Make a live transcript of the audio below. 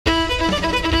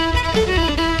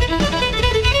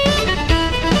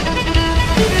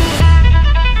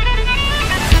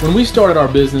When we started our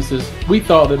businesses, we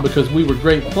thought that because we were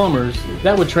great plumbers,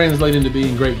 that would translate into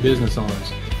being great business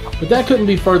owners. But that couldn't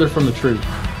be further from the truth.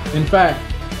 In fact,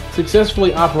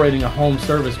 successfully operating a home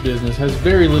service business has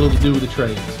very little to do with the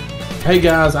trades. Hey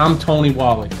guys, I'm Tony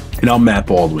Wally. And I'm Matt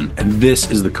Baldwin, and this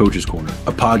is the Coach's Corner,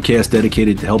 a podcast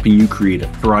dedicated to helping you create a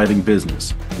thriving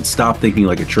business and stop thinking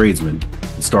like a tradesman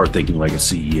and start thinking like a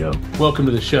CEO. Welcome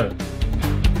to the show.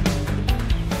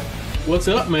 What's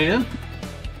up, man?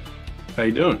 How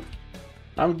you doing?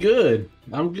 I'm good.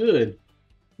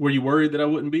 Were you worried that I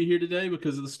wouldn't be here today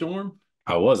because of the storm?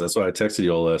 I was. That's why I texted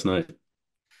you all last night.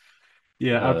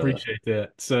 Yeah, I appreciate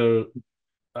that. So,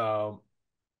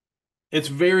 it's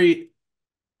very,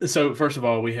 so first of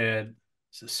all, we had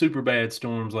super bad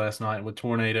storms last night with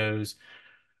tornadoes,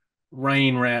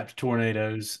 rain-wrapped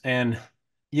tornadoes. And,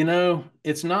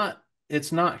 it's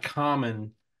not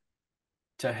common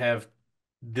to have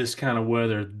this kind of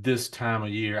weather this time of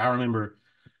year. I remember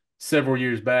several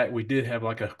years back, we did have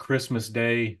like a Christmas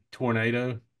Day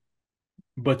tornado,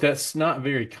 but that's not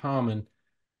very common.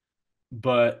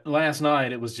 But last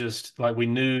night, it was just like we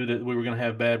knew that we were going to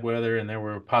have bad weather and there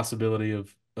were a possibility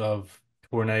of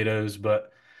tornadoes.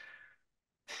 But,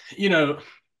 you know,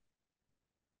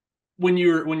 when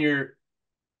you're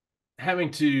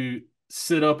having to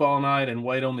sit up all night and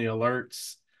wait on the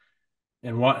alerts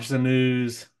and watch the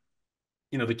news,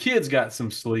 the kids got some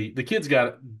sleep. The kids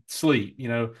got sleep,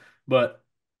 but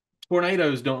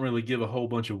tornadoes don't really give a whole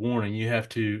bunch of warning. You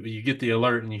get the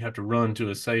alert and you have to run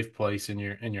to a safe place in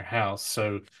your house.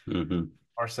 So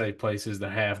our safe place is the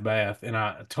half bath. And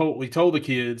we told the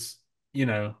kids,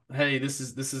 hey, this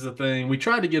is a thing. We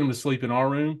tried to get them to sleep in our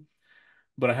room,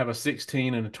 but I have a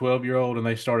 16 and a 12-year-old and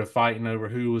they started fighting over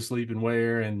who was sleeping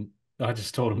where. And I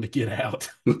just told them to get out.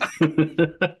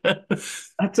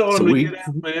 I told So them to get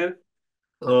out, man.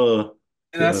 oh,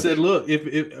 And I said, gosh. look,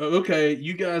 if okay,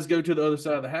 you guys go to the other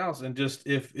side of the house and just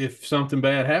if something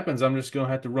bad happens, I'm just gonna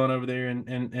have to run over there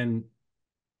and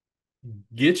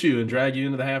get you and drag you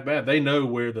into the half bath. They know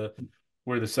where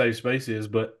the safe space is,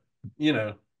 but you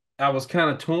know, I was kind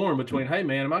of torn between, hey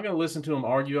man, am I gonna listen to them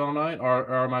argue all night,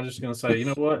 or am I just gonna say, you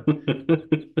know what,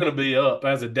 I'm gonna be up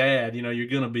as a dad, you're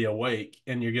gonna be awake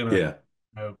and you're gonna, Yeah.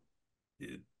 you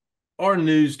know, our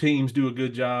news teams do a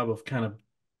good job of kind of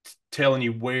telling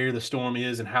you where the storm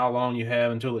is and how long you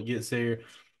have until it gets there.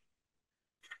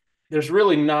 There's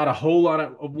really not a whole lot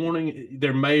of warning.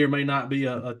 There may or may not be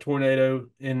a tornado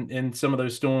in some of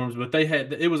those storms, but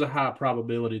it was a high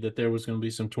probability that there was going to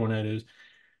be some tornadoes.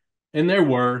 And there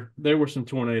were some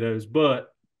tornadoes,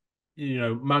 but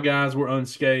my guys were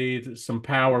unscathed. Some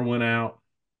power went out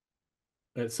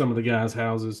at some of the guys'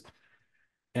 houses.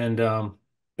 And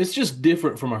it's just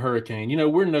different from a hurricane.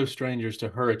 We're no strangers to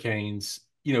hurricanes,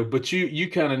 but you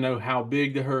kind of know how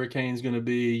big the hurricane's going to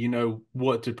be,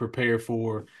 what to prepare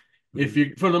for. If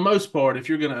you, for the most part, if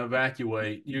you're going to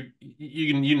evacuate,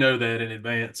 you know that in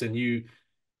advance, and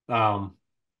um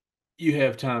you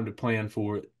have time to plan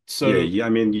for it. Yeah, So yeah. I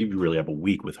mean, you really have a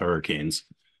week with hurricanes,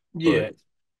 yeah, but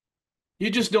you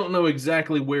just don't know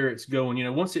exactly where it's going.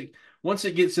 Once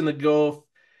it gets in the Gulf,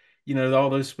 all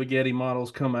those spaghetti models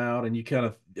come out and you kind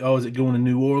of, oh, is it going to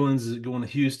New Orleans? Is it going to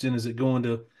Houston? Is it going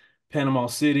to Panama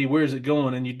City? Where is it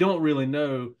going? And you don't really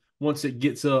know once it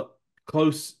gets up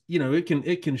close.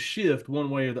 It can shift one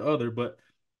way or the other, but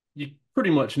you pretty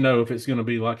much know if it's going to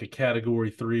be like a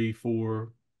category 3,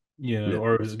 4, yeah.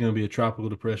 or is it going to be a tropical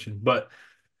depression. But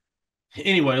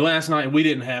anyway, last night we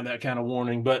didn't have that kind of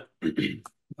warning, but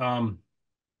um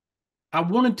I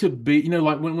wanted to be,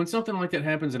 like when something like that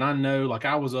happens, and I know, like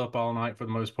I was up all night for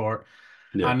the most part.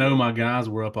 Yeah. I know my guys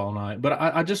were up all night, but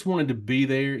I just wanted to be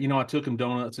there. I took them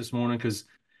donuts this morning because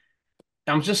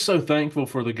I'm just so thankful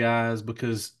for the guys,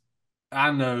 because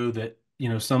I know that,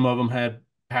 some of them had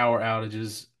power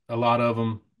outages. A lot of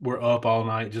them were up all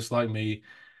night, just like me,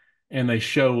 and they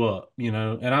show up, and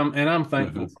I'm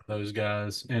thankful Mhm. for those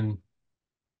guys. And,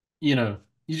 you know,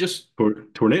 you just,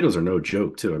 Tornadoes are no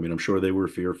joke, too. I mean, I'm sure they were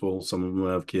fearful. Some of them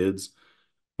have kids.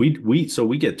 So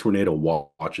we get tornado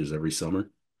watches every summer.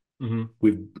 mhm,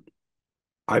 We've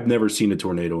I've never seen a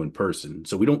tornado in person,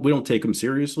 so we don't take them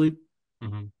seriously.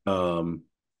 mhm. Um,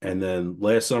 and then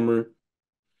last summer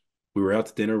we were out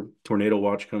to dinner. Tornado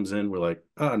watch comes in. We're like,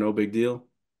 no big deal.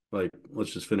 Like,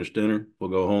 let's just finish dinner. We'll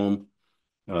go home.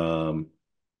 Um,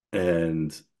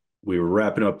 and we were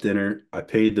wrapping up dinner. I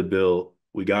paid the bill.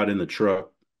 We got in the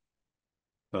truck.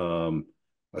 Um,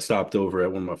 I stopped over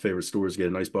at one of my favorite stores to get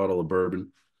a nice bottle of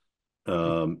bourbon.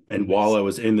 And while Nice. I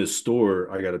was in the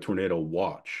store, I got a tornado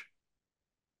watch,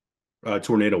 a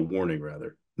tornado warning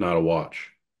rather, not a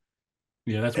watch.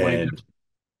 Yeah, that's way better. And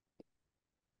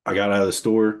I got out of the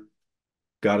store.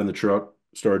 got in the truck,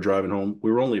 started driving home.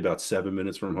 We were only about 7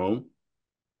 minutes from home.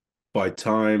 By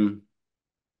time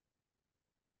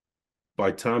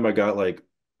by time I got like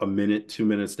a minute, 2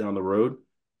 minutes down the road,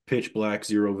 pitch black,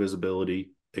 zero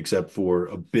visibility, except for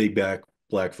a big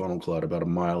black funnel cloud about a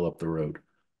mile up the road.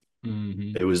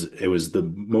 Hmm. It was the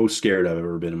most scared I've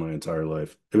ever been in my entire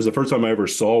life. It was the first time I ever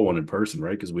saw one in person,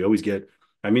 right? Because we always get,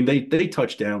 I mean, they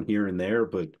touch down here and there,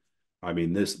 but I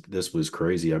mean this was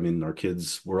crazy. I mean, our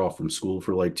kids were off from school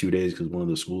for like 2 days because one of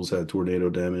the schools had tornado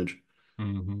damage.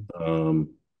 Hmm. Um,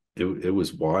 it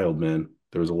was wild, man.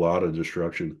 There was a lot of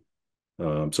destruction.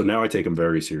 So now I take them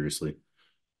very seriously.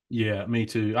 Yeah, me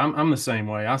too. I'm the same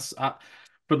way.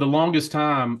 For the longest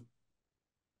time,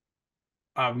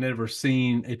 I've never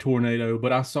seen a tornado,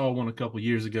 but I saw one a couple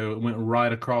years ago. It went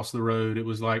right across the road. It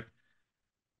was like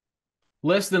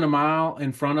less than a mile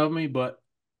in front of me, but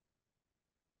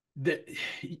that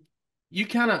you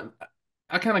kind of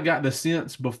I kind of got the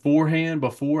sense beforehand,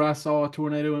 before I saw a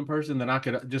tornado in person, that I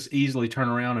could just easily turn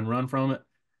around and run from it.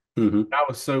 Hmm. I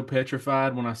was so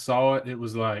petrified when I saw it. It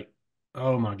was like,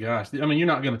 oh my gosh. I mean, you're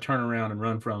not going to turn around and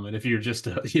run from it if you're just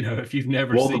if you've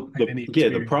never Well, seen any the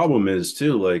experience. problem is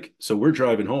too, like, so we're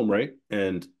driving home, right?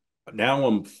 And now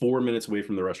I'm 4 minutes away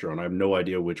from the restaurant. I have no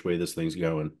idea which way this thing's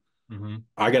going. Hmm.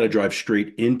 I got to drive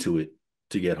straight into it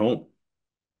to get home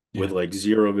with Yeah. like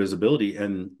zero visibility.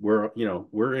 And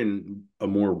we're in a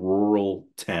more rural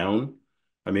town.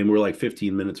 I mean, we're like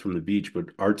 15 minutes from the beach, but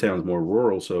our town's more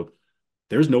rural. So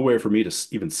there's nowhere for me to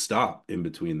even stop in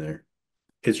between there.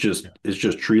 Yeah. It's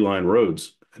just tree line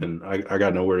roads. And I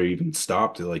got nowhere to even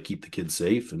stop to like keep the kids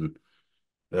safe. And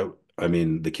that, I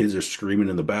mean, the kids are screaming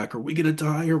in the back, "Are we gonna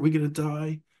die? Are we gonna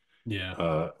die?"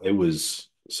 Yeah. It was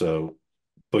so,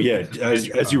 but yeah, It's as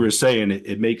you petrifying. were saying,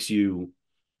 it makes you,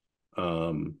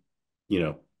 um, you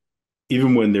know,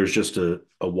 even when there's just a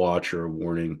watch or a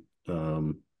warning,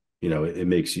 it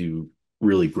makes you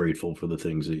really grateful for the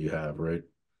things that you have, right?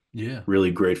 Yeah.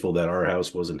 Really grateful that our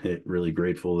house wasn't hit. Really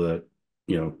grateful that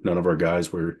none of our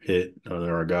guys were hit, none of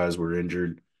our guys were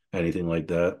injured, anything like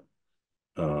that.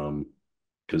 Um,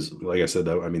 because like I said,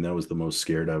 that I mean that was the most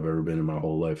scared I've ever been in my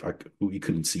whole life. You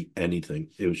couldn't see anything.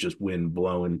 It was just wind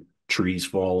blowing, trees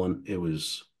falling. It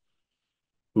was,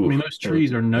 I mean, oof, those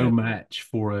trees are no man. match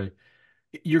for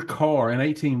your car. An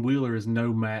 18 wheeler is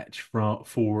no match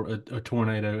for a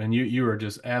tornado. And you are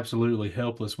just absolutely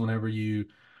helpless whenever you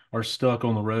are stuck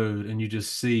on the road and you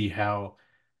just see how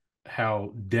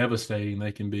devastating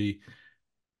they can be.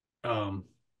 Um,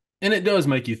 and it does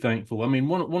make you thankful. I mean,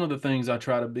 one of the things I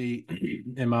try to be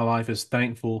in my life is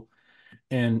thankful.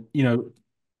 And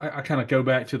I kind of go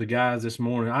back to the guys this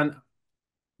morning. I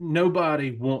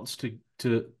Nobody wants to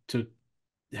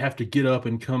have to get up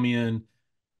and come in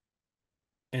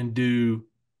and do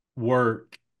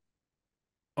work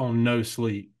on no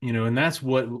sleep, and that's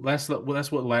what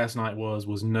last night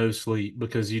was no sleep,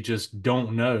 because you just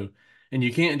don't know, and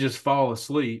you can't just fall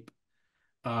asleep,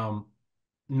 um,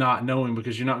 not knowing,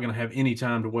 because you're not going to have any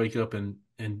time to wake up and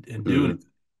do Mhm.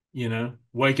 anything,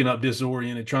 waking up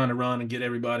disoriented, trying to run and get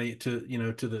everybody to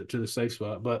the safe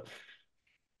spot. But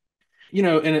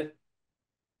and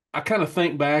I kind of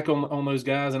think back on those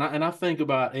guys, and I think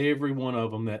about every one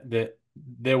of them, that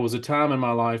there was a time in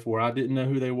my life where I didn't know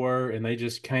who they were, and they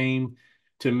just came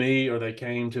to me, or they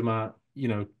came to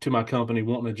my company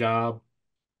wanting a job,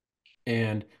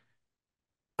 and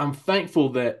I'm thankful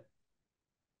that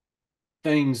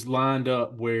things lined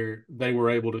up where they were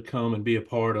able to come and be a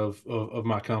part of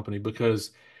my company,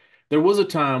 because there was a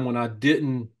time when I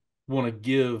didn't want to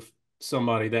give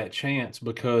somebody that chance,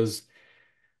 because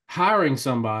hiring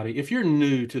somebody, if you're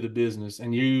new to the business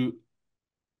and you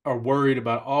are worried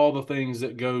about all the things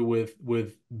that go with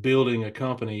building a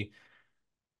company,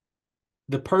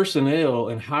 the personnel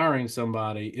and hiring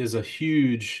somebody is a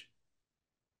huge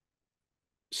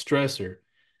stressor.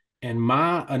 And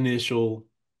my initial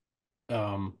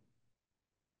um,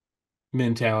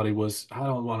 mentality was, I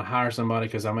don't want to hire somebody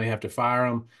because I may have to fire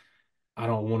them. I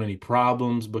don't want any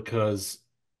problems, because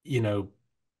you know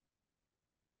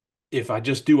if I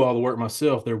just do all the work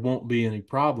myself, there won't be any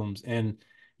problems. And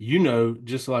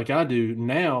just like I do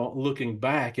now, looking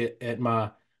back at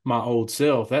my old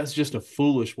self, that's just a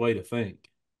foolish way to think.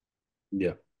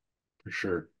 Yeah, for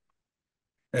sure.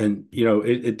 And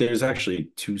there's actually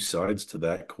two sides to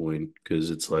that coin because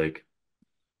it's like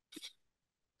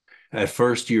at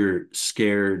first you're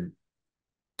scared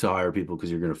to hire people because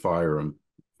you're going to fire them.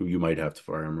 You might have to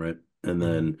fire them, right? And Mhm.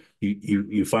 then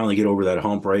you finally get over that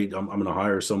hump, right? I'm going to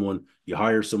hire someone. You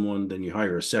hire someone, then you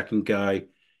hire a second guy,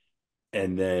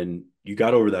 and then you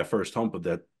got over that first hump of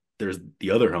that. There's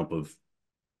the other hump of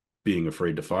being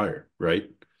afraid to fire, right?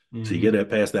 So you Hmm. get it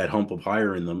past that hump of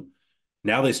hiring them.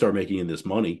 Now they start making this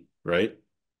money, right?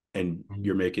 And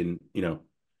you're making,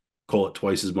 call it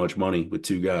twice as much money with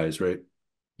two guys, right?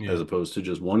 As Yeah. opposed to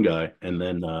just one guy. And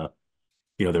then,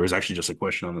 there was actually just a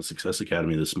question on the Success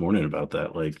Academy this morning about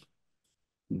that. Like,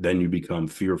 then you become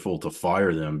fearful to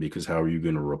fire them because how are you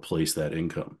going to replace that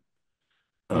income?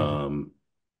 Hmm. Um,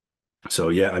 so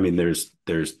yeah, I mean, there's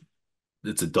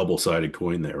it's a double sided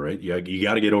coin there, right? You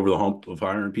got to get over the hump of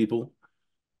hiring people,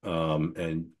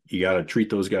 and you got to treat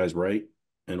those guys right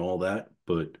and all that.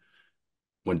 But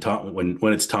when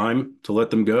it's time to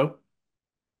let them go,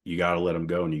 you got to let them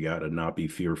go, and you got to not be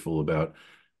fearful about,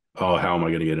 oh, how am I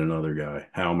going to get another guy?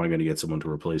 How am I going to get someone to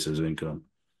replace his income?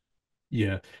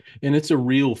 Yeah. And it's a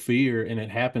real fear and it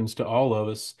happens to all of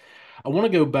us. I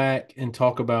want to go back and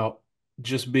talk about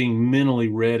just being mentally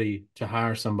ready to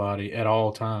hire somebody at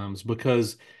all times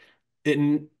because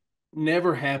it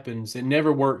never happens. It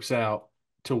never works out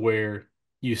to where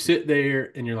you sit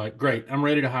there and you're like, great, I'm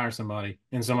ready to hire somebody.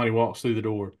 And somebody walks through the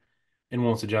door and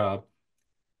wants a job.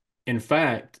 In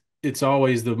fact, it's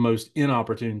always the most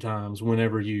inopportune times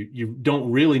whenever you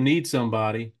don't really need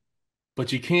somebody,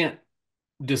 but you can't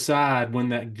decide when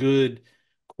that good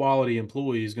quality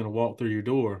employee is going to walk through your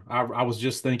door. I was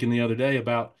just thinking the other day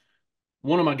about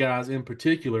one of my guys in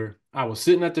particular. I was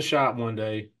sitting at the shop one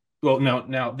day. Well,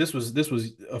 now this was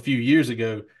a few years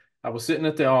ago. I was sitting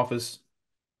at the office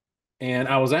and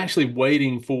I was actually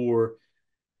waiting for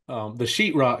the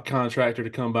sheetrock contractor to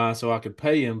come by so I could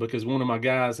pay him because one of my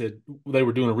guys had they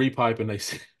were doing a repipe and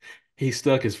he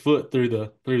stuck his foot through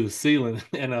the ceiling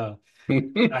and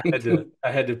I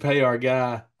had to pay our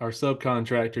guy, our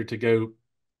subcontractor, to go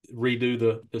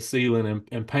redo the ceiling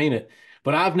and paint it.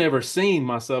 But I've never seen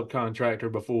my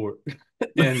subcontractor before.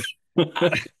 And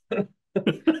I,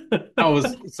 I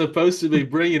was supposed to be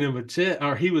bringing him a check,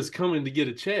 or he was coming to get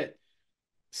a check.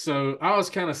 So I was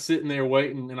kind of sitting there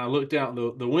waiting, and I looked out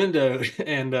the window,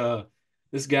 and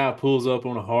this guy pulls up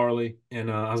on a Harley,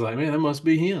 and I was like, "Man, that must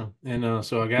be him." And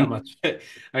so I got my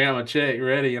check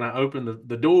ready, and I opened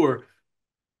the door,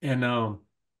 and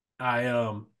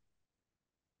I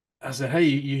I said, "Hey,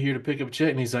 you here to pick up a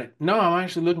check?" And he's like, "No, I'm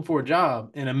actually looking for a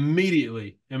job." And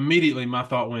immediately, my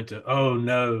thought went to, "Oh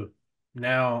no,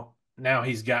 now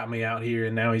he's got me out here,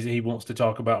 and now he wants to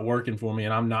talk about working for me,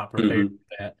 and I'm not prepared Mhm.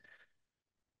 for that."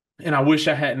 And I wish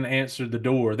I hadn't answered the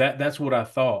door. That's what I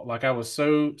thought. Like I was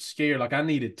so scared. Like I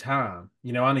needed time.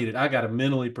 I got to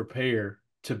mentally prepare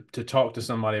to talk to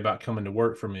somebody about coming to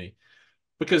work for me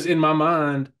because in my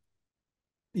mind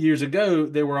years ago,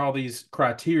 there were all these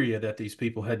criteria that these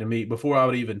people had to meet before I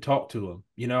would even talk to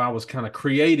them. I was kind of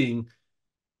creating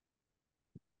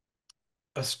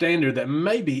a standard that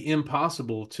may be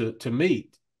impossible to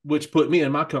meet, which put me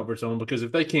in my comfort zone because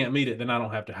if they can't meet it, then I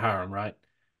don't have to hire them, right?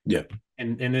 Yeah.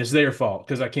 And it's their fault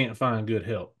because I can't find good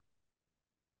help.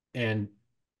 And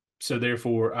so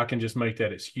therefore I can just make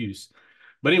that excuse.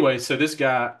 But anyway, so this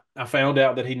guy, I found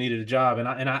out that he needed a job, and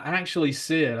I actually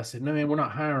said, I said, no man, we're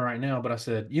not hiring right now. But I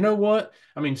said, you know what?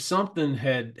 I mean, something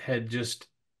had just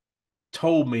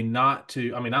told me not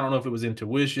to. I mean, I don't know if it was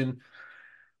intuition,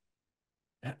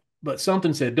 but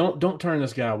something said, don't turn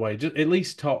this guy away. Just at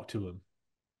least talk to him.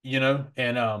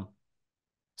 And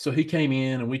so he came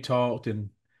in and we talked,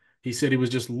 and he said he was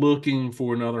just looking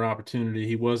for another opportunity.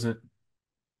 He wasn't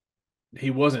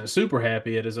super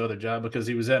happy at his other job because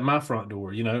he was at my front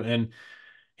door, and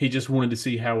he just wanted to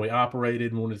see how we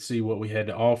operated and wanted to see what we had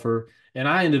to offer. And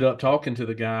I ended up talking to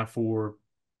the guy for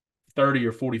 30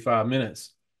 or 45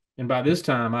 minutes. And by this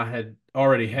time, I had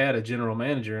already had a general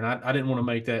manager and I didn't want to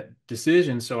make that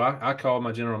decision. So I called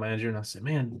my general manager and I said,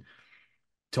 man,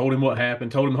 told him what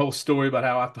happened, told him the whole story about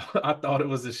how I thought it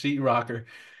was a sheetrocker.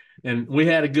 And we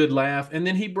had a good laugh. And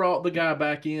then he brought the guy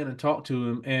back in and talked to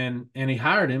him and he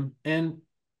hired him. And,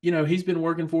 he's been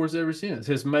working for us ever since,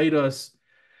 has made us,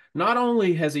 not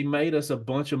only has he made us a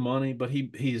bunch of money, but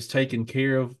he has taken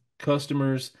care of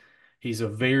customers. He's a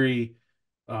very,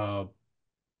 uh,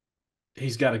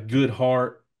 he's got a good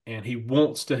heart and he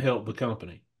wants to help the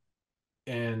company.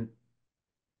 And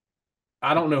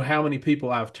I don't know how many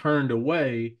people I've turned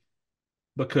away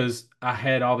because I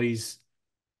had all these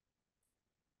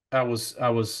I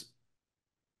was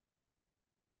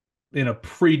in a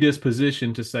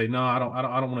predisposition to say no, I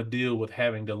don't want to deal with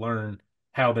having to learn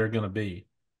how they're going to be.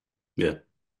 Yeah.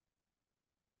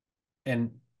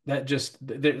 And that just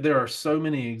there are so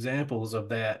many examples of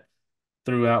that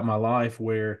throughout my life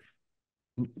where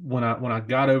when I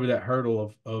got over that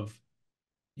hurdle of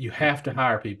you have to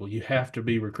hire people, you have to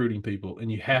be recruiting people,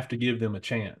 and you have to give them a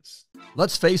chance.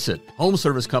 Let's face it, home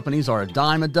service companies are a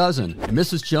dime a dozen, and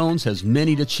Mrs. Jones has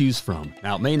many to choose from.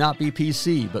 Now, it may not be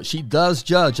PC, but she does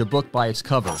judge a book by its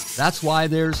cover. That's why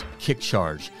there's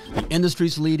KickCharge, the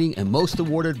industry's leading and most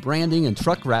awarded branding and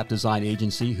truck wrap design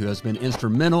agency who has been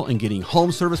instrumental in getting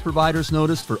home service providers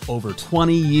noticed for over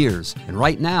 20 years. And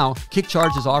right now,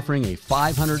 KickCharge is offering a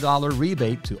 $500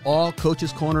 rebate to all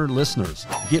Coach's Corner listeners.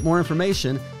 To get more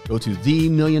information, go to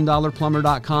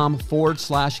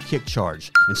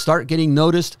themilliondollarplumber.com/KickCharge and start getting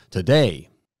noticed today.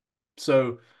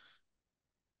 So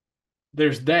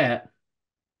there's that,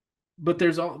 but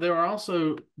there are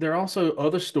also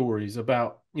other stories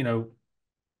about,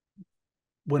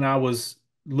 when I was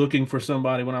looking for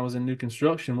somebody when I was in new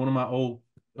construction. One of my old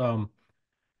um,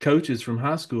 coaches from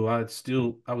high school, I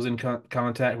was in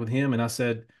contact with him, and I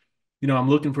said, I'm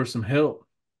looking for some help.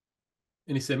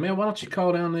 And he said, man, why don't you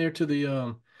call down there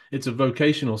to it's a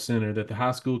vocational center that the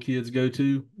high school kids go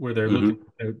to where they're looking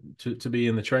Mm-hmm. to be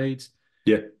in the trades.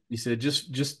 Yeah. He said,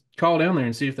 just call down there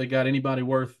and see if they got anybody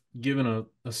worth giving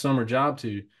a summer job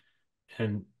to.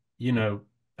 And, you know,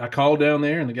 I called down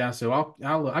there, and the guy said, well,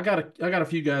 I got a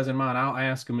few guys in mind. I'll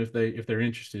ask them if they're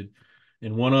interested.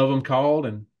 And one of them called,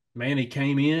 and man, he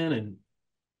came in, and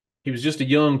he was just a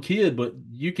young kid, but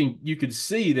you could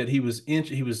see that he was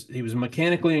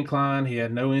mechanically inclined. He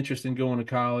had no interest in going to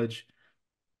college.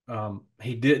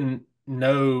 He didn't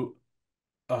know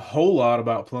a whole lot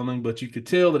about plumbing, but you could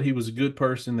tell that he was a good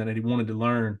person, that he wanted to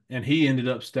learn. And he ended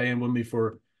up staying with me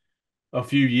for a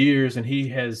few years, and he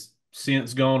has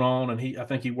since gone on, and I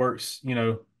think he works,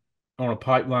 on a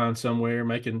pipeline somewhere,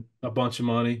 making a bunch of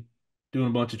money, doing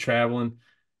a bunch of traveling.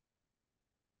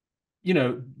 You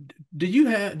know, do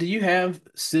you have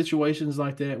situations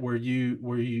like that where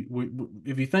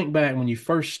if you think back when you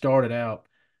first started out,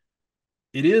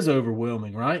 it is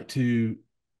overwhelming, right? To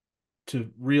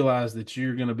realize that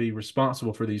you're going to be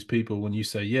responsible for these people when you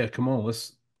say, yeah, come on,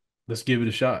 let's give it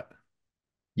a shot.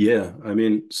 Yeah. I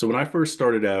mean, so when I first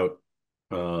started out,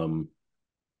 um,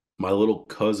 my little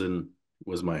cousin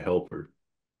was my helper.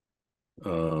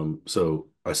 So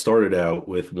I started out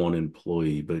with one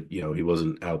employee, but he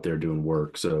wasn't out there doing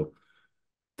work. So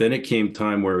then it came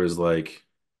time where it was like,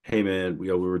 hey man,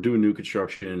 we were doing new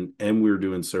construction and we were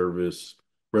doing service,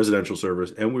 residential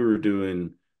service, and we were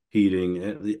doing heating,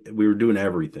 and we were doing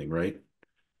everything, right?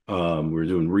 We were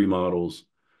doing remodels.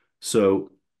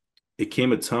 So it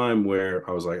came a time where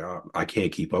I was like, I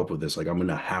can't keep up with this. Like I'm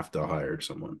gonna have to hire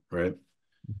someone, right?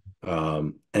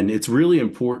 And it's really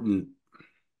important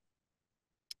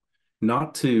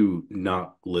not to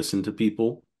not listen to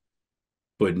people,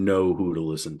 but know who to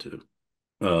listen to.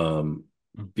 Um,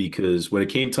 because when it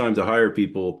came time to hire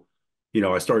people,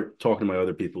 I start talking to my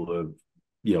other people who have,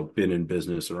 been in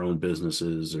business or own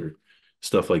businesses or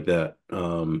stuff like that.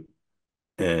 And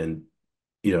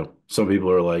some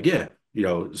people are like, yeah,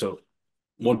 so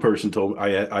one person told me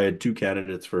I had two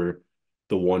candidates for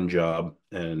the one job,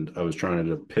 and I was trying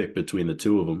to pick between the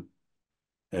two of them.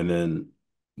 And then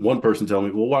one person told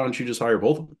me, well, why don't you just hire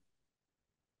both of them?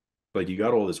 Like you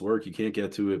got all this work, you can't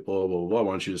get to it, blah, blah, blah.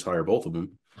 Why don't you just hire both of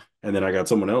them? And then I got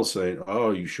someone else saying,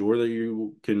 oh, you sure that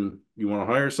you want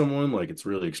to hire someone? Like it's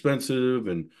really expensive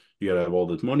and you got to have all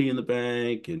this money in the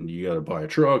bank and you got to buy a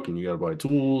truck and you got to buy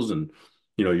tools and,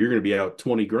 you're going to be out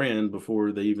 20 grand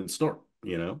before they even start.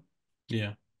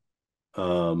 Yeah.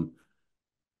 Um,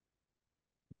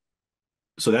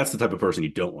 so that's the type of person you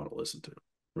don't want to listen to,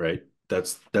 right?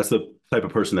 That's the type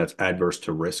of person that's adverse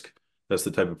to risk. That's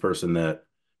the type of person that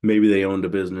maybe they owned a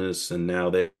business and now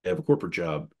they have a corporate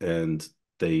job and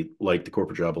they like the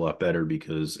corporate job a lot better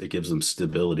because it gives them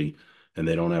stability and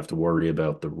they don't have to worry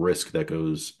about the risk that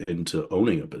goes into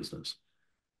owning a business.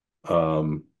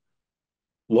 Um,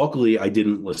 Luckily, I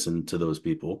didn't listen to those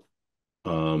people,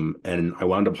 and I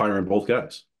wound up hiring both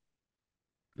guys.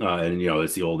 And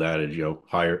it's the old adage,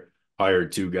 hire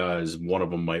two guys, one of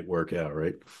them might work out,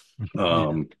 right? Yeah.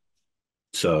 Um,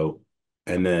 so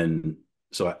and then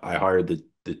I hired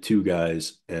the two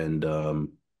guys, and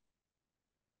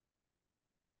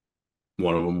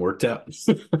one of them worked out.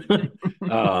 So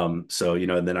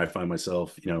and then I find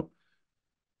myself,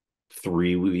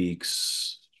 3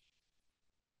 weeks,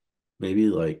 maybe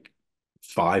like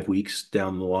 5 weeks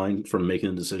down the line from making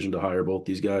a decision to hire both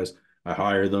these guys. I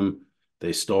hire them,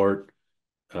 they start,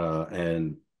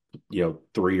 and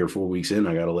 3 or 4 weeks in,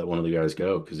 I got to let one of the guys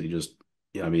go because he just,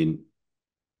 yeah, I mean,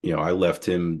 I left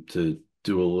him to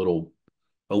do a little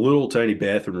tiny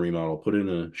bathroom remodel, put in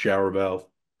a shower valve,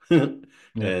 Yeah.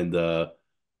 and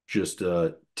just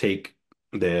take.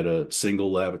 They had a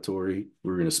single lavatory.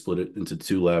 We were going to split it into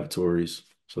two lavatories,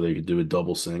 so they could do a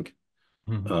double sink,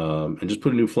 Mhm. and just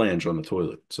put a new flange on the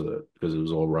toilet so that because it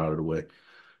was all rotted away.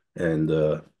 And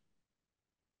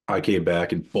I came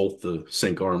back and both the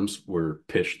sink arms were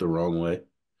pitched the wrong way,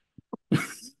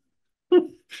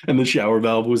 and the shower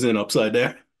valve was in upside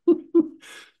down.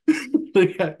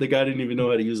 The guy didn't even know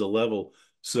how to use a level,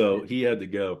 so he had to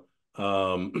go.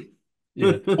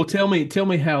 Yeah. Well, tell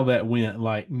me how that went.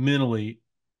 Like mentally,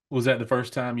 was that the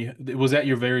first time was that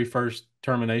your very first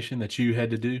termination that you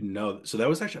had to do? No, so that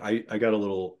was actually I got a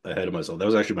little ahead of myself. That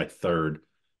was actually my third.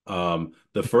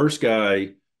 The first guy,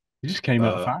 You just came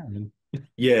up uh, firing.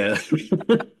 yeah,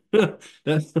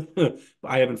 that's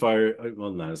I haven't fired.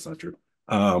 Well, no, that's not true.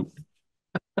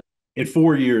 In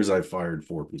 4 years, I've fired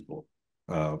four people.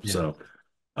 Yeah.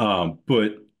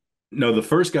 But no, the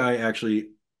first guy actually,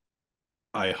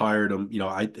 I hired him.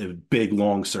 A big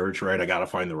long search, right? I got to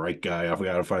find the right guy. I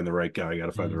got to find the right guy. I got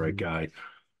to find the right Mhm. guy.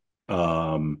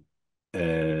 Um,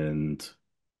 and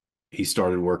he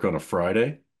started work on a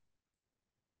Friday.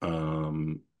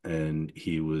 And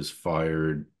he was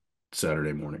fired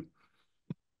Saturday morning.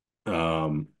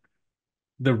 Um,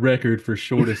 The record for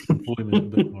shortest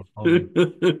employment before plumbing.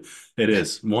 it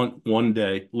is one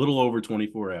day, a little over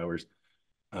 24 hours.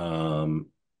 Um,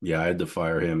 yeah, I had to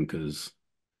fire him because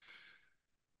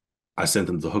I sent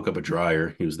him to hook up a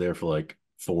dryer. He was there for like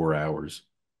 4 hours.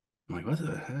 I'm like, what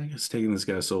the heck is taking this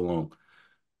guy so long?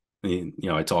 And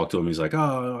I talked to him. He's like,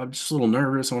 oh, I'm just a little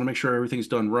nervous. I want to make sure everything's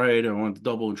done right. I want to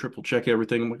double and triple check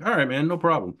everything. I'm like, all right, man, no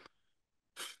problem.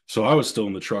 So I was still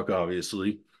in the truck,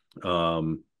 obviously.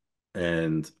 Um,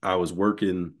 and I was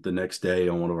working the next day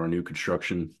on one of our new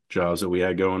construction jobs that we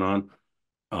had going on.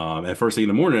 And first thing in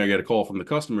the morning, I got a call from the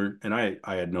customer, and I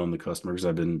had known the customer because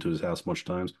I've been to his house much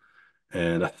times.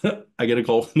 And I get a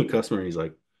call from the customer, and he's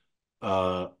like,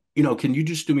 uh, can you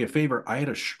just do me a favor? I had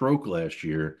a stroke last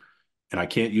year, and I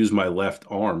can't use my left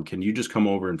arm. Can you just come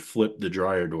over and flip the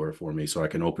dryer door for me so I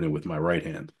can open it with my right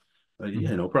hand? Yeah,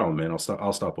 Mhm. no problem, man.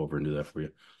 I'll stop over and do that for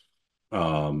you.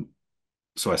 Um,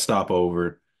 so I stop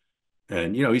over,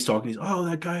 and he's talking. He's, oh,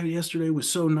 that guy yesterday was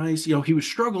so nice. He was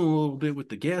struggling a little bit with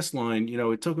the gas line.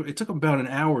 It took him about an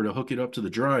hour to hook it up to the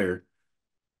dryer.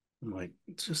 I'm like,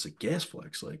 it's just a gas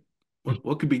flex. Like,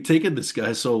 what could be taking this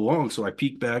guy so long? So I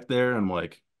peek back there, and I'm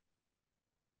like,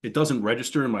 it doesn't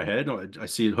register in my head. I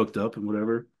see it hooked up and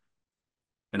whatever.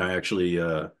 And I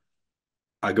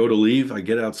go to leave. I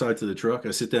get outside to the truck.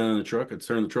 I sit down in the truck. I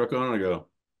turn the truck on. And I go,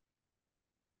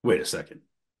 wait a second.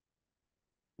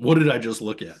 What did I just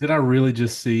look at? Did I really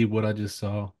just see what I just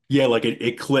saw? Yeah, like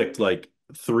it clicked like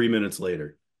 3 minutes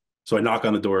later. So I knock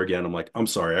on the door again. I'm like, I'm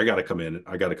sorry, I gotta come in.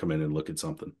 I gotta come in and look at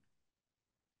something.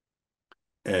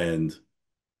 And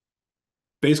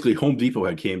basically Home Depot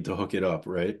had came to hook it up,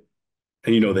 right?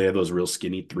 And they have those real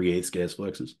skinny 3/8 gas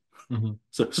flexes. Mhm.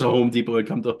 So Home Depot had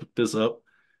come to hook this up,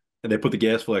 and they put the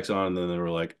gas flex on, and then they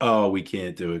were like, oh, we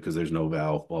can't do it because there's no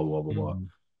valve, blah, blah, blah, blah, Mhm.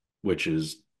 which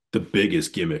is the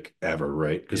biggest gimmick ever,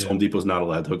 right? Because Yeah. Home Depot's not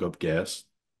allowed to hook up gas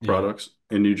Yeah. products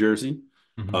in New Jersey.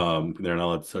 Mhm. They're not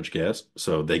allowed to touch gas.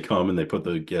 So they come and they put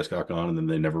the gas cock on, and then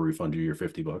they never refund you your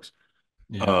 $50.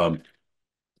 Yeah. Um,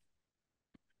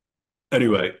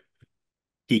 anyway,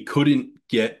 he couldn't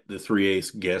get the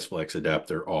 3/8 gas flex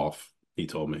adapter off, he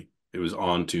told me. It was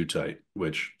on too tight,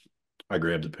 which I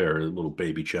grabbed a pair of little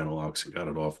baby channel locks and got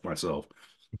it off myself.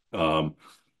 Um,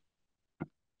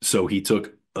 so he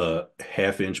took a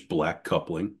 1/2 inch black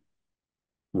coupling,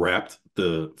 wrapped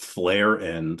the flare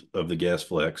end of the gas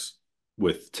flex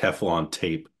with Teflon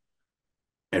tape,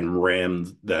 and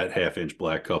rammed that 1/2 inch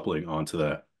black coupling onto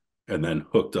that, and then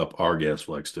hooked up our gas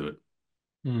flex to it.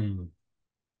 Mm.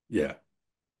 Yeah.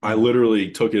 I Yeah.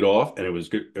 literally took it off, and it was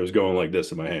going like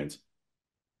this in my hands,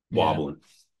 Yeah. wobbling.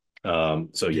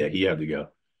 So yeah, he had to go.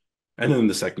 And then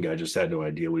the second guy just had no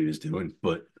idea what he was doing.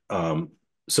 But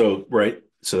so right,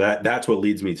 so that's what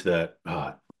leads me to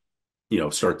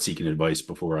that start seeking advice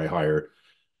before I hire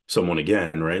someone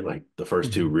again, right? Like the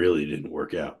first two Mhm. really didn't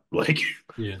work out. Like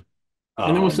Yeah.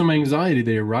 And there was um some anxiety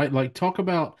there, right? Like talk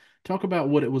about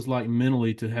what it was like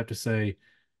mentally to have to say,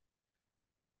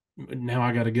 now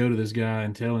I got to go to this guy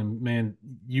and tell him, man,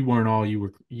 you weren't all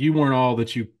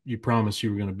that you promised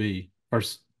you were going to be.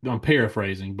 I'm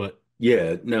paraphrasing, but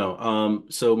yeah, no.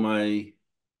 So my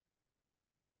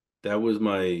that was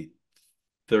my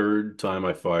third time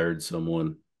I fired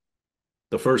someone.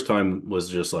 The first time was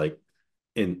just like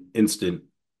an instant,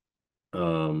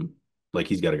 um, like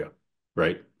he's got to go,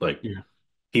 right? Like yeah,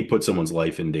 he put someone's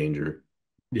life in danger.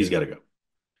 He's yeah, got to go.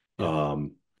 yeah.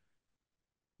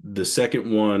 The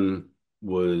second one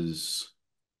was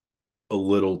a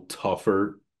little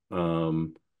tougher,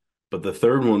 but the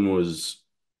third one was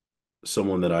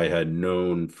someone that I had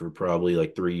known for probably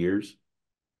like 3 years.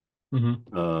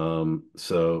 Hmm.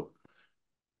 So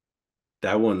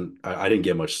that one, I didn't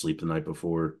get much sleep the night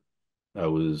before.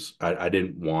 I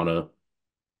didn't want to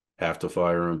have to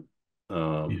fire him. Yeah.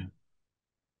 Um,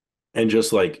 and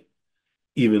just like,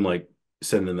 even like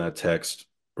sending that text,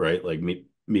 right? Like meet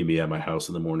me at my house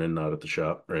in the morning, not at the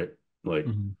shop, right? Like,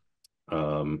 Hmm.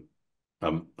 um,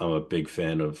 I'm a big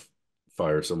fan of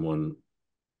fire someone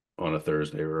on a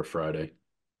Thursday or a Friday,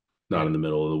 not Yeah. in the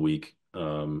middle of the week.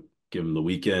 Give them the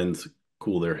weekend,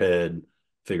 cool their head,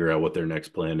 figure out what their next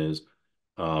plan is.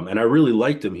 And I really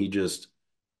liked him. He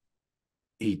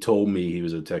told me he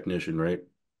was a technician, right?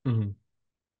 Hmm.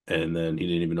 And then he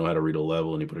didn't even know how to read a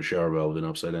level, and he put a shower valve in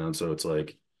upside down. So it's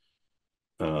like,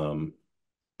 um,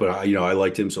 but I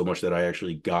liked him so much that I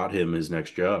actually got him his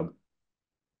next job.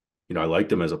 I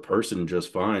liked him as a person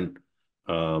just fine.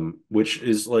 Which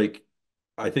is like,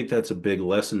 I think that's a big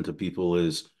lesson to people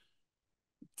is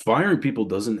firing people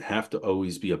doesn't have to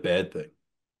always be a bad thing,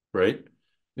 right?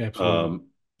 Absolutely. Um,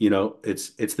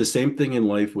 it's the same thing in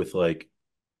life with like,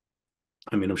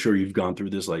 I mean, I'm sure you've gone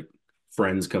through this, like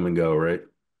friends come and go, right?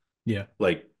 Yeah.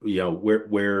 Like,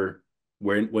 where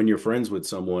when you're friends with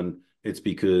someone, it's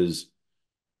because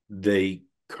they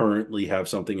currently have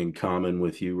something in common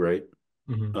with you, right?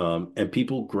 Hmm. And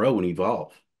people grow and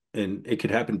evolve, and it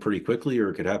could happen pretty quickly, or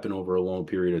it could happen over a long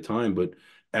period of time. But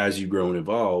as you grow and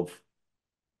evolve,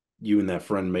 you and that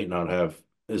friend may not have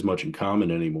as much in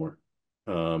common anymore.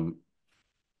 Um,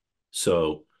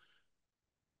 so,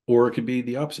 or it could be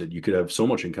the opposite. You could have so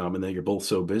much in common that you're both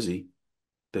so busy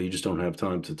that you just don't have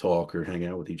time to talk or hang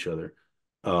out with each other.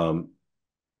 Um,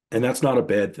 and that's not a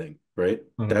bad thing, right?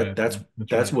 Not a That bad that's thing.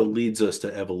 That's that's right. what leads us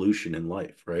to evolution in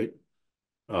life, right?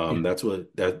 Yeah. That's what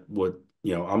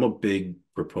I'm a big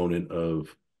proponent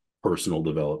of personal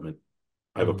development.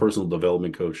 I have a Hmm. personal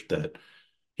development coach that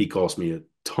he costs me a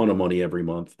ton of money every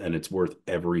month, and it's worth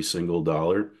every single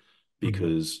dollar Hmm.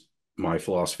 because my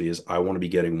philosophy is I want to be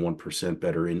getting 1%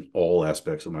 better in all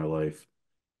aspects of my life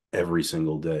every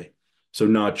single day. So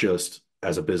not just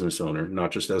as a business owner,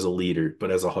 not just as a leader,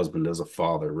 but as a husband, as a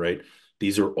father, right?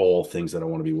 These are all things that I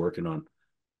want to be working on.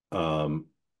 Um,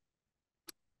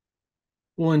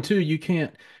 Well, and two, you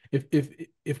can't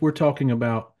if we're talking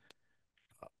about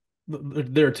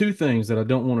there are two things that I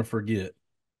don't want to forget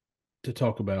to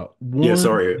talk about. yeah, One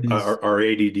sorry, is our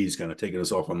ADD is kind of taking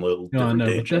us off on little no, I different know,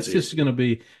 but tangents that's here. just going to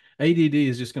be ADD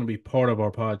is just going to be part of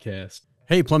our podcast.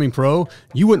 Hey, Plumbing Pro,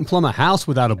 you wouldn't plumb a house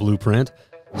without a blueprint.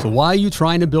 So why are you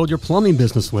trying to build your plumbing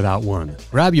business without one?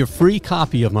 Grab your free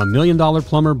copy of my $1,000,000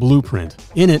 Plumber Blueprint.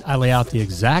 In it, I lay out the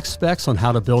exact specs on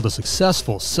how to build a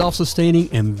successful, self-sustaining,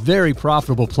 and very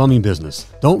profitable plumbing business.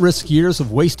 Don't risk years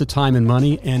of wasted time and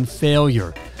money and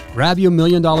failure. Grab your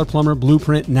 $1,000,000 Plumber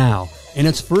Blueprint now, and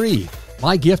it's free.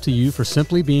 My gift to you for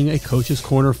simply being a Coach's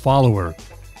Corner follower.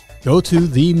 Go to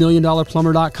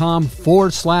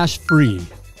themilliondollarplumber.com/free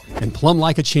and plumb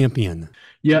like a champion.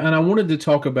 Yeah, and I wanted to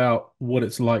talk about what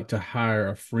it's like to hire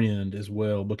a friend as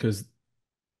well because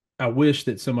I wish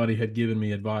that somebody had given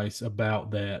me advice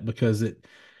about that because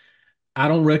I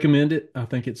don't recommend it. I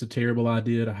think it's a terrible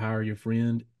idea to hire your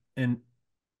friend. And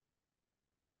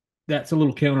that's a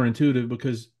little counterintuitive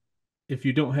because if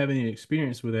you don't have any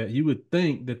experience with that, you would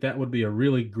think that that would be a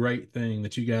really great thing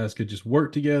that you guys could just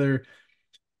work together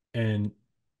and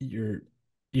you're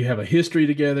you have a history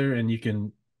together and you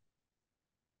can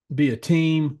be a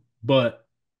team. But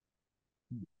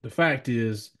the fact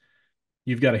is,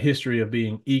 you've got a history of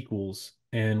being equals.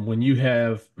 And when you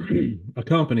have a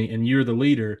company and you're the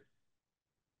leader,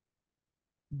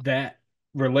 that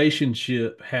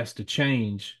relationship has to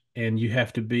change and you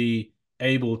have to be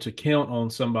able to count on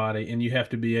somebody and you have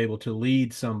to be able to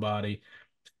lead somebody.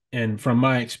 And from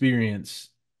my experience,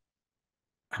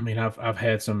 I mean, I've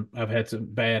had some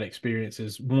bad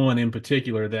experiences. One in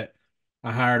particular that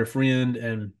I hired a friend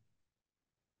and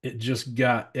it just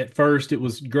got at first it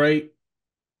was great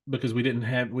because we didn't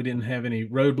have any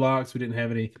roadblocks, we didn't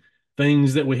have any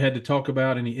things that we had to talk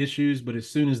about, any issues. But as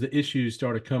soon as the issues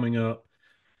started coming up,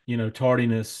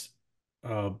 tardiness,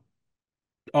 uh,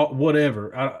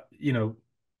 whatever,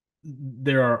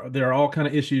 there are all kind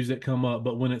of issues that come up.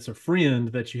 But when it's a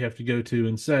friend that you have to go to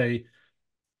and say,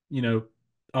 you know,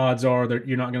 odds are that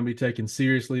you're not going to be taken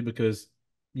seriously because,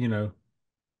 you know,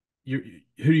 you're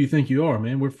who do you think you are,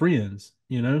 man? We're friends.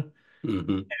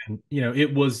 Mhm. And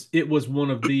it was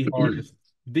one of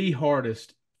the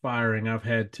hardest firing I've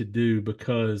had to do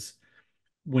because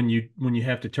when you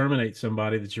have to terminate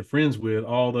somebody that you're friends with,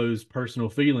 all those personal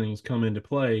feelings come into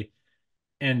play.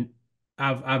 And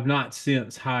I've not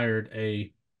since hired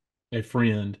a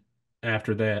friend.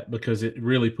 after that because it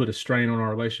really put a strain on our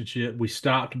relationship. We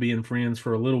stopped being friends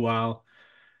for a little while,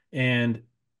 and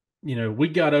we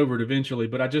got over it eventually.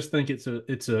 But I just think it's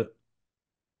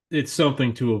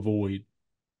something to avoid.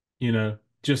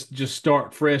 Just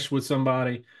start fresh with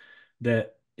somebody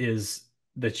that is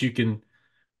that you can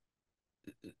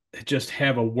just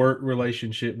have a work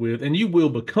relationship with, and you will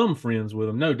become friends with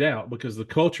them, no doubt, because the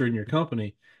culture in your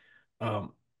company,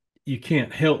 um, you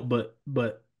can't help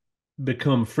but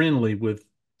become friendly with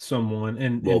someone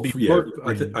and Well, be yeah, work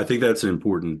I friends. think that's an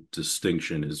important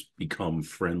distinction is become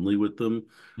friendly with them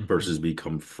Mhm. versus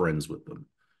become friends with them.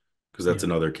 Because that's Yeah,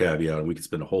 another caveat, and we could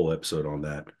spend a whole episode on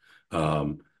that.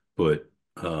 But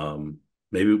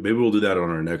maybe we'll do that on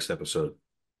our next episode.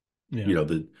 yeah,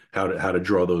 The how to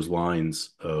draw those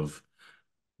lines of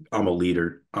I'm a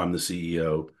leader, I'm the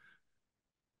CEO.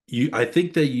 I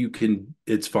think that you can.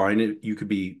 It's fine. You could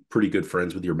be pretty good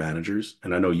friends with your managers,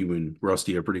 and I know you and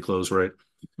Rusty are pretty close, right?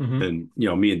 hmm, And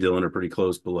me and Dylan are pretty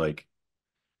close, but like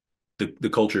the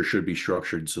culture should be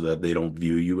structured so that they don't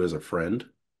view you as a friend.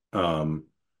 Um,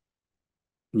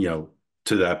 you know,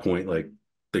 to that point, like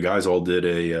the guys all did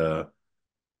they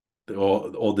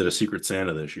all did a Secret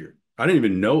Santa this year. I didn't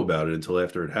even know about it until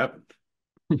after it happened.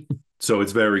 So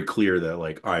it's very clear that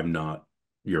like I'm not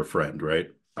your friend, right?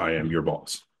 I am yeah. your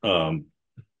boss.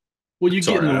 Well, you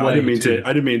get in Sorry, the I didn't way mean to. too.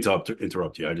 I didn't mean to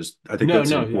interrupt you. I think No,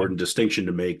 that's an no, yeah. important distinction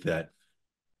to make. That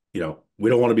we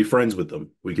don't want to be friends with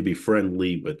them. We could be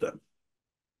friendly with them.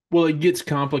 Well, it gets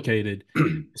complicated,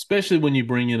 especially when you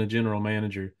bring in a general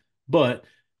manager. But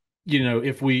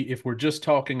if we're just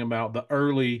talking about the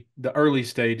early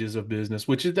stages of business,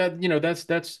 which is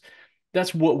that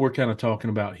that's what we're kind of talking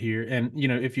about here. And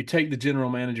if you take the general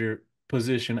manager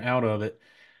position out of it,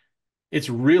 it's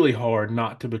really hard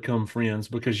not to become friends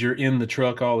because you're in the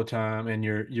truck all the time and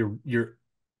you're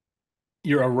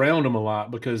around them a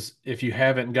lot because if you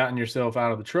haven't gotten yourself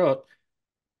out of the truck,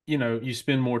 you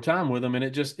spend more time with them and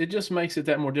it just makes it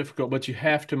that more difficult. But you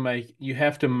have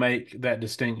to make that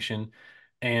distinction.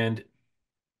 And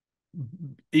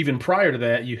even prior to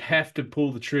that, you have to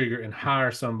pull the trigger and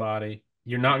hire somebody.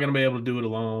 You're not going to be able to do it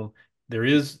alone. There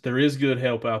is good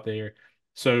help out there.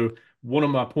 So one of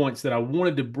my points that I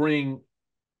wanted to bring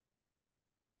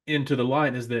into the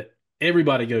light is that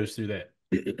everybody goes through that.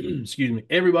 Excuse me.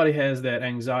 Everybody has that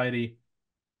anxiety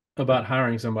about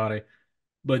hiring somebody,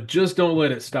 but just don't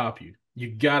let it stop you. You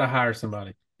got to hire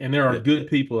somebody. And there are Yeah. good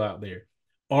people out there.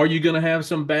 Are you going to have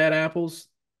some bad apples?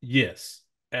 Yes,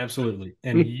 absolutely.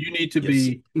 And you need to Yes.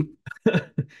 be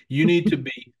you need to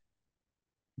be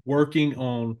working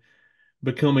on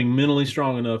becoming mentally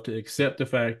strong enough to accept the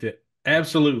fact that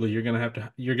absolutely you're going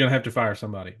to have to fire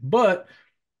somebody. But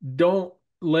don't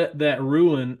let that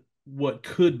ruin what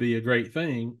could be a great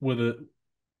thing with a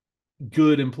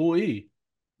good employee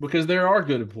because there are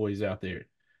good employees out there.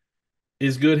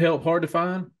 Is good help hard to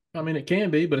find? I mean, it can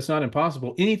be, but it's not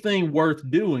impossible. Anything worth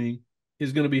doing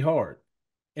is going to be hard.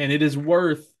 And it is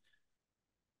worth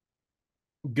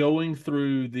going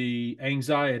through the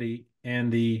anxiety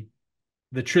and the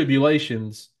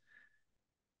tribulations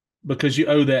because you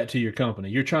owe that to your company.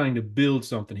 You're trying to build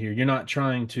something here. You're not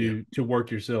trying Yeah. to work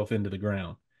yourself into the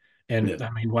ground. And Yeah.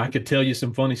 I mean, well, I could tell you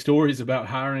some funny stories about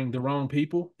hiring the wrong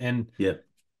people. And Yeah.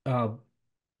 uh,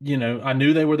 I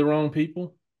knew they were the wrong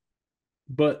people,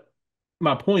 but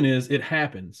my point is it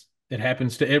happens. It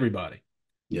happens to everybody.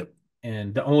 Yep.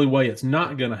 And the only way it's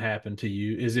not going to happen to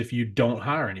you is if you don't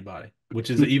hire anybody,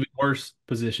 which is an even worse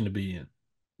position to be in.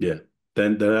 Yeah.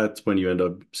 Then that's when you end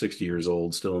up 60 years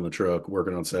old, still in the truck,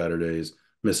 working on Saturdays,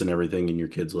 missing everything in your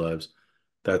kids' lives.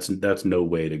 That's no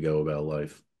way to go about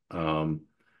life. There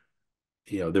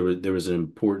was an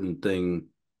important thing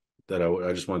that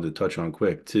I just wanted to touch on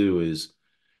quick too is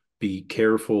be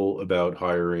careful about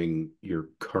hiring your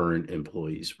current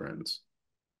employees' friends.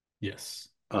 Yes.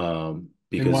 And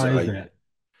Because why is that?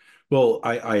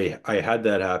 I had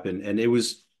that happen, and it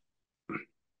was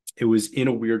in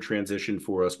a weird transition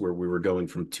for us where we were going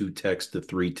from two techs to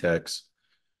three techs.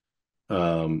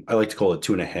 I like to call it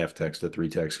two and a half techs to three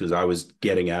techs because I was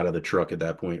getting out of the truck at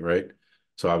that point, right?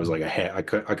 So I was like I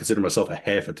consider myself a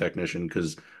half a technician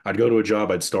because I'd go to a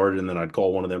job, I'd start it, and then I'd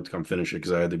call one of them to come finish it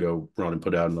because I had to go run and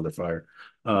put out another fire.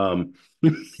 Um,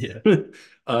 Yeah.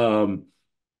 um,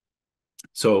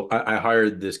 so I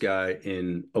hired this guy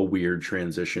in a weird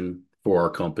transition for our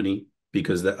company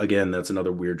because that's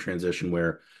another weird transition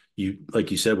where like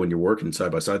you said, when you're working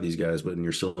side by side these guys, but when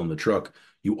you're still in the truck,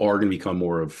 you are going to become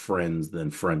more of friends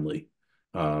than friendly,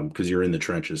 because you're in the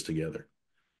trenches together.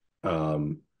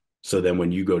 Um, so then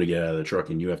when you go to get out of the truck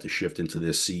and you have to shift into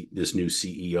this new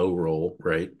CEO role,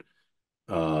 right?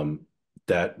 Um,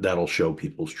 that'll show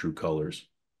people's true colors.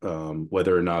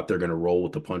 Whether or not they're going to roll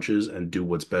with the punches and do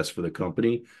what's best for the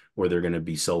company, or they're going to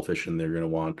be selfish and they're going to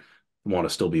want to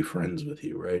still be friends with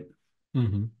you, right?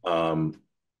 Mm-hmm. Um,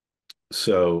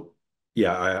 so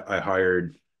yeah, I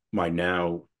hired my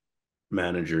now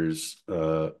manager's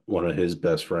one of his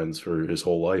best friends for his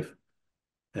whole life,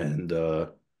 and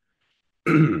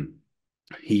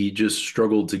he just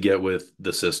struggled to get with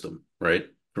the system, right?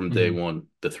 From day Mm-hmm. one,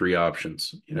 the three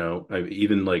options, I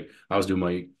even like I was doing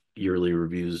my yearly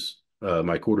reviews,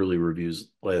 my quarterly reviews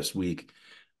last week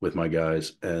with my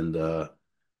guys, and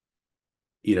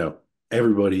you know,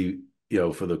 everybody,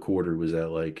 for the quarter was at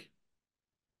like,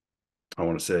 I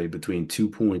want to say between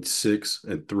 2.6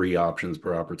 and three options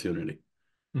per opportunity.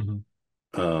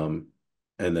 Mm-hmm. Um,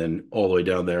 and then all the way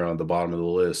down there on the bottom of the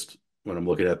list, when I'm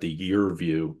looking at the year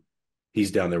view,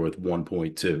 he's down there with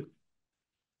 1.2. Yeah.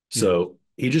 So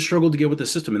he just struggled to get with the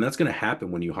system, and that's going to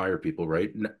happen when you hire people,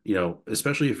 right?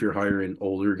 Especially if you're hiring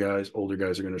older guys. Older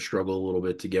guys are going to struggle a little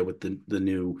bit to get with the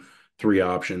new three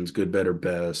options: good, better,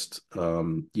 best.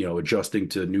 Adjusting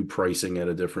to new pricing at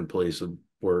a different place of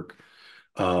work.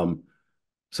 Um,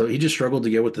 so he just struggled to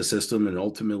get with the system, and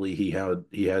ultimately he had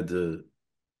to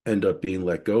end up being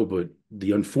let go. But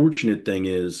the unfortunate thing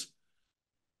is,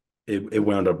 it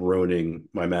wound up ruining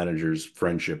my manager's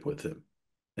friendship with him,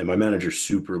 and my manager's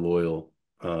super loyal.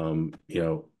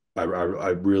 I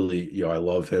really, I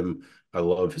love him. I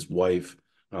love his wife.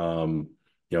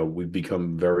 We've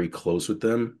become very close with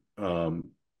them.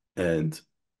 And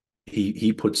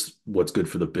he puts what's good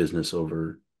for the business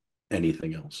over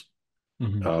anything else.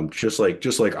 Mm-hmm.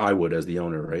 Just like I would as the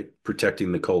owner, right?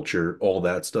 Protecting the culture, all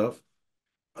that stuff.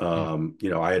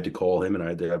 Yeah. I had to call him and I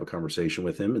had to have a conversation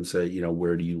with him and say,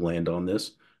 where do you land on this?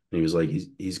 And he was like,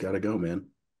 he's got to go, man.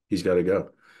 He's got to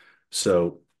go.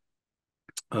 So,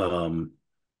 um,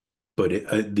 but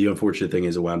the unfortunate thing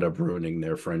is it wound up ruining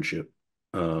their friendship,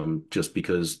 just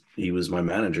because he was my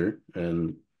manager,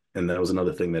 and that was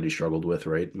another thing that he struggled with,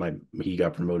 right? He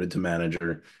got promoted to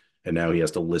manager, and now he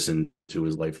has to listen to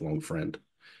his lifelong friend.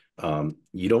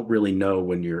 You don't really know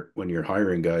when you're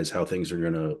hiring guys how things are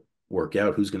going to work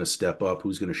out, who's going to step up,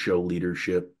 who's going to show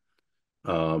leadership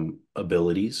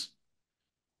abilities,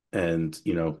 and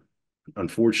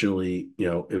unfortunately,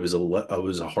 it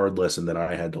was a hard lesson that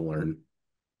I had to learn.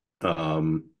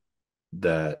 Um,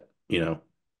 that you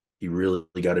really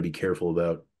got to be careful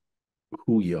about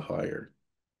who you hire,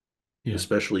 Yeah.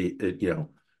 especially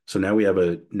so now we have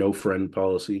a no friend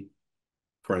policy.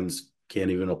 Friends can't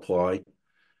even apply.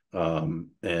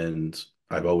 And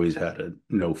I've always had a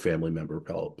no family member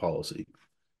policy,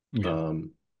 Yeah.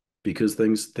 um, because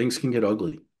things can get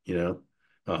ugly, and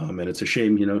it's a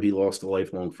shame, he lost a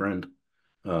lifelong friend.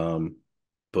 Um,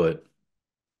 but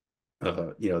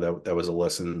that was a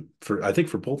lesson for, I think,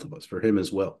 for both of us, for him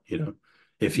as well.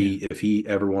 If Yeah. he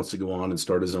ever wants to go on and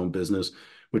start his own business,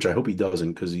 which I hope he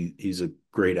doesn't, because he's a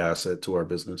great asset to our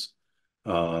business.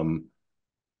 Um,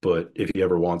 but if he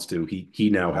ever wants to, he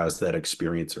now has that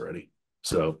experience already.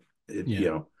 So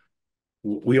Yeah.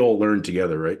 we all learn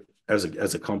together, right? As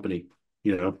a company,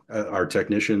 our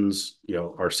technicians,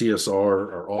 our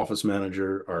CSR, our office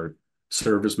manager, our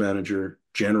service manager,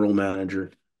 general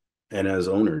manager, and as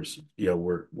owners,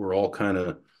 we're all kind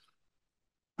of,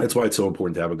 that's why it's so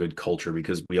important to have a good culture,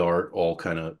 because we are all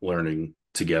kind of learning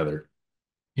together.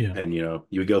 Yeah. And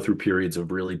you go through periods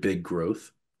of really big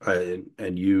growth,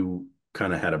 and you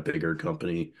kind of had a bigger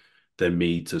company than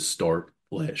me to start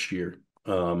last year.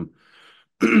 But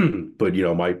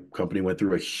my company went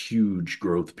through a huge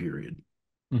growth period.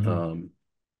 Mm-hmm. um,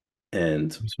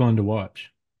 and It's fun to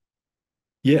watch.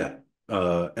 Yeah.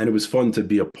 And it was fun to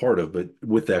be a part of, but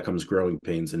with that comes growing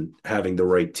pains, and having the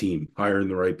right team, hiring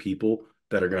the right people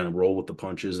that are going to roll with the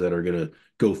punches, that are going to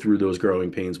go through those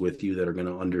growing pains with you, that are going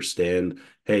to understand,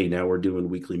 hey, now we're doing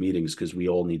weekly meetings because we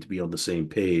all need to be on the same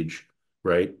page,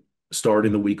 right?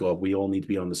 Starting the week off, we all need to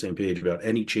be on the same page about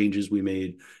any changes we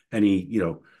made, any,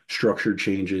 structure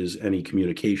changes, any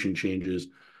communication changes.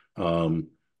 Um,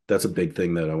 that's a big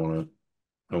thing that I want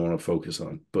to focus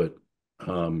on. But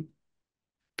um,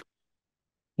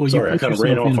 Well, you sorry, I put kind of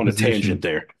ran yourself in off a on a tangent position.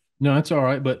 there. No, that's all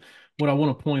right. But what I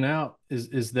want to point out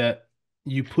is that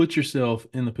you put yourself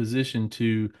in the position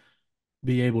to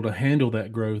be able to handle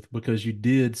that growth because you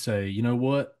did say, you know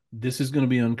what, this is going to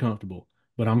be uncomfortable,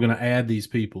 but I'm going to add these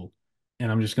people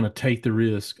and I'm just going to take the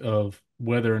risk of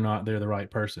whether or not they're the right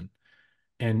person.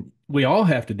 And we all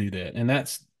have to do that. And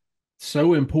that's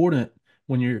so important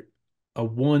when you're a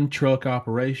one truck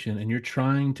operation and you're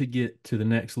trying to get to the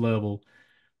next level.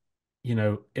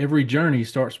 Every journey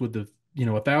starts with a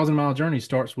 1,000-mile journey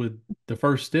starts with the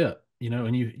first step,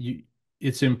 and you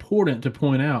it's important to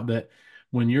point out that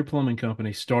when your plumbing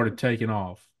company started taking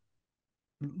off,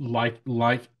 like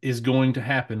is going to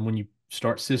happen when you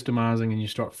start systemizing and you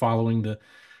start following the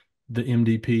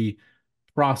MDP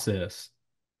process,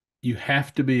 you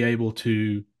have to be able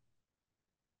to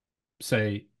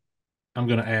say, I'm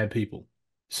going to add people.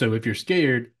 So if you're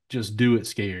scared, just do it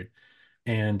scared.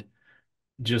 And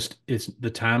just it's the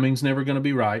timing's never going to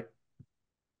be right.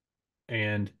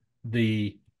 And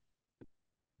the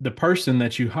the person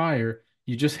that you hire,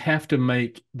 you just have to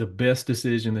make the best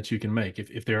decision that you can make.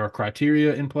 If there are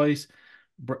criteria in place,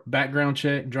 background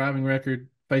check, driving record,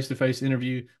 face-to-face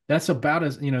interview, that's about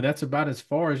as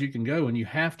far as you can go. And you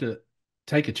have to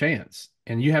take a chance.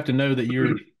 And you have to know that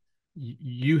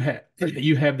you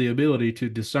have the ability to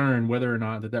discern whether or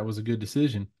not that was a good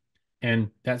decision. And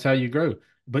that's how you grow.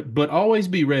 But always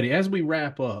be ready. As we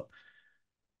wrap up,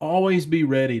 always be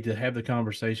ready to have the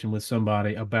conversation with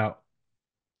somebody about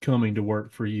coming to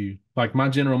work for you. Like my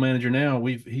general manager now,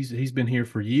 he's been here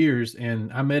for years,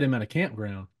 and I met him at a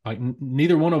campground. Like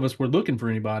neither one of us were looking for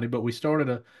anybody, but we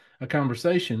started a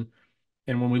conversation.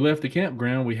 And when we left the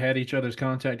campground, we had each other's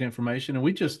contact information, and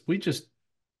we just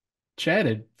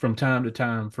chatted from time to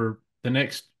time for the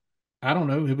next, I don't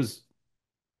know, it was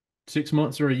 6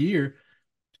 months or a year,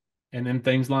 and then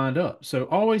things lined up. So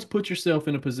always put yourself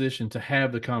in a position to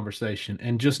have the conversation,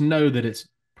 and just know that it's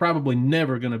probably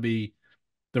never going to be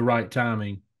the right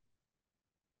timing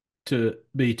to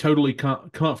be totally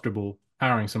comfortable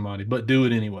hiring somebody, but do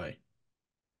it anyway.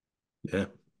 Yeah,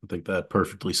 I think that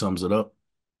perfectly sums it up.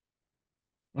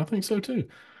 I think so too.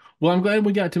 Well, I'm glad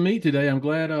we got to meet today. I'm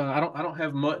glad I don't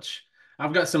have much.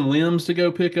 I've got some limbs to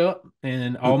go pick up,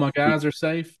 and all my guys are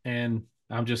safe, and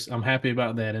I'm happy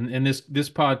about that. And this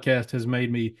podcast has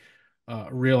made me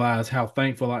realize how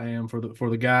thankful I am for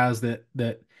the guys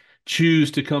that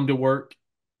choose to come to work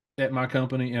at my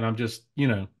company. And I'm just,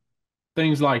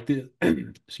 things like this,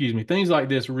 excuse me, things like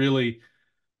this really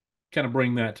kind of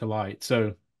bring that to light.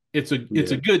 So it's a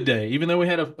Yeah. good day, even though we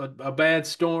had a bad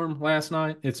storm last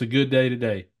night. It's a good day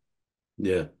today.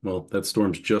 Yeah. Well, that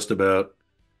storm's just about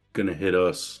gonna hit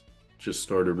us. Just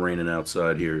started raining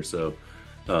outside here, so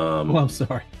Well, I'm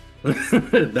sorry.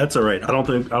 that's all right. I don't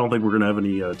think we're gonna have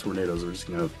any tornadoes. We're just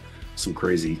gonna have some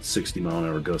crazy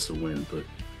 60-mile-an-hour gusts of wind, but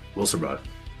we'll survive.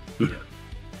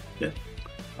 Yeah.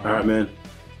 All right, man.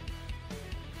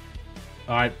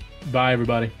 All right. Bye,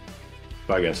 everybody.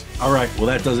 Bye, guys. All right. Well,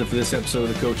 that does it for this episode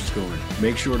of the Coach's Corner.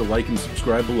 Make sure to like and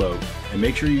subscribe below, and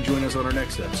make sure you join us on our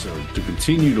next episode to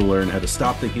continue to learn how to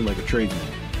stop thinking like a tradesman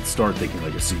and start thinking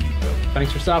like a CEO.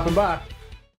 Thanks for stopping by.